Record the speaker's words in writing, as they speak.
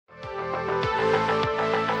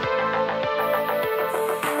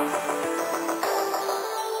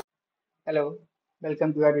Hello,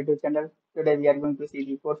 welcome to our YouTube channel. Today we are going to see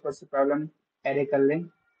the Codeforces problem array coloring.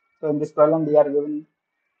 So in this problem we are given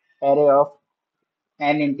array of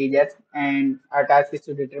n integers and our task is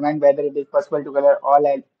to determine whether it is possible to color all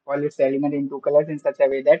its elements in two colors in such a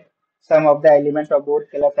way that some of the elements of both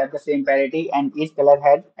colors have the same parity and each color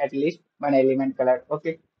has at least one element color.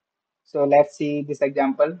 Okay, so let's see this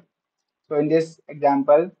example. So in this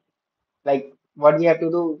example, like what we have to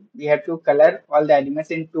do, we have to color all the elements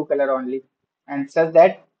in two color only and such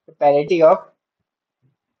that the parity of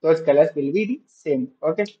those colors will be the same.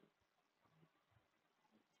 Okay,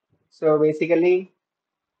 so basically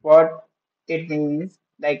what it means,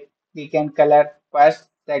 like we can color first,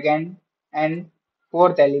 second and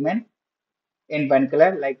fourth element in one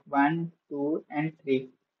color, like 1, 2 and 3.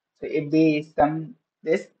 So if we sum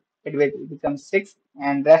this, it will become 6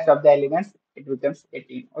 and rest of the elements it becomes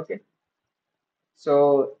 18. Okay,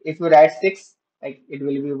 so if you write 6, like it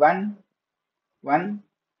will be 1 1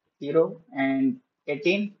 0 and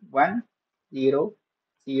 18 1 0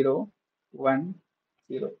 0 1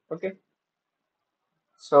 0. Okay,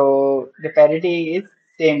 so the parity is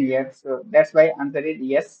same here, so that's why answer is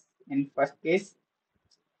yes in first case.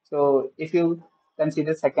 So if you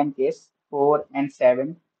consider second case 4 and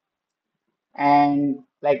 7, and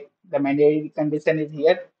like the mandatory condition is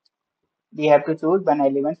here, we have to choose one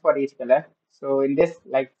element for each color. So in this,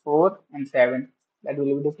 like 4 and 7, that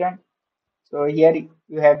will be different. So here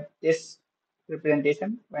you have this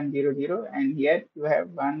representation 1 0 0, and here you have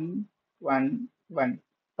 1 1 1.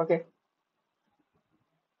 Okay,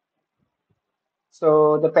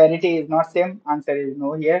 so the parity is not same. Answer is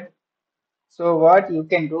no here. So what you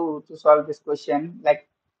can do to solve this question, like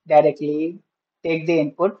directly take the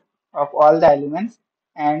input of all the elements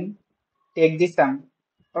and take the sum.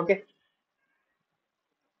 Okay,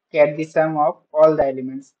 get the sum of all the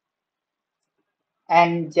elements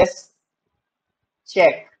and just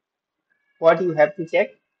check what you have to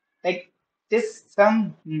check. Like this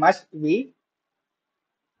sum must be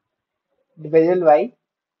divisible by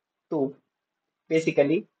 2.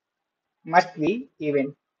 Basically, must be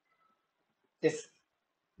even. This,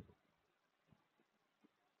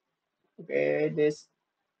 okay, this.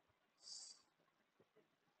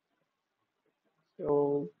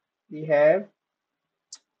 So we have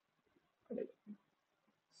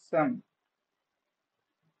sum.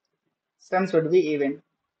 Sum should be even.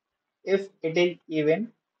 If it is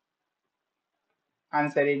even,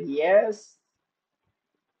 answer is yes.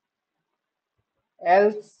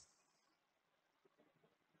 Else,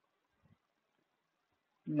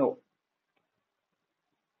 no.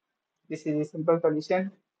 This is a simple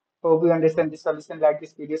solution. Hope you understand this solution. Like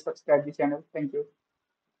this video, subscribe the channel. Thank you.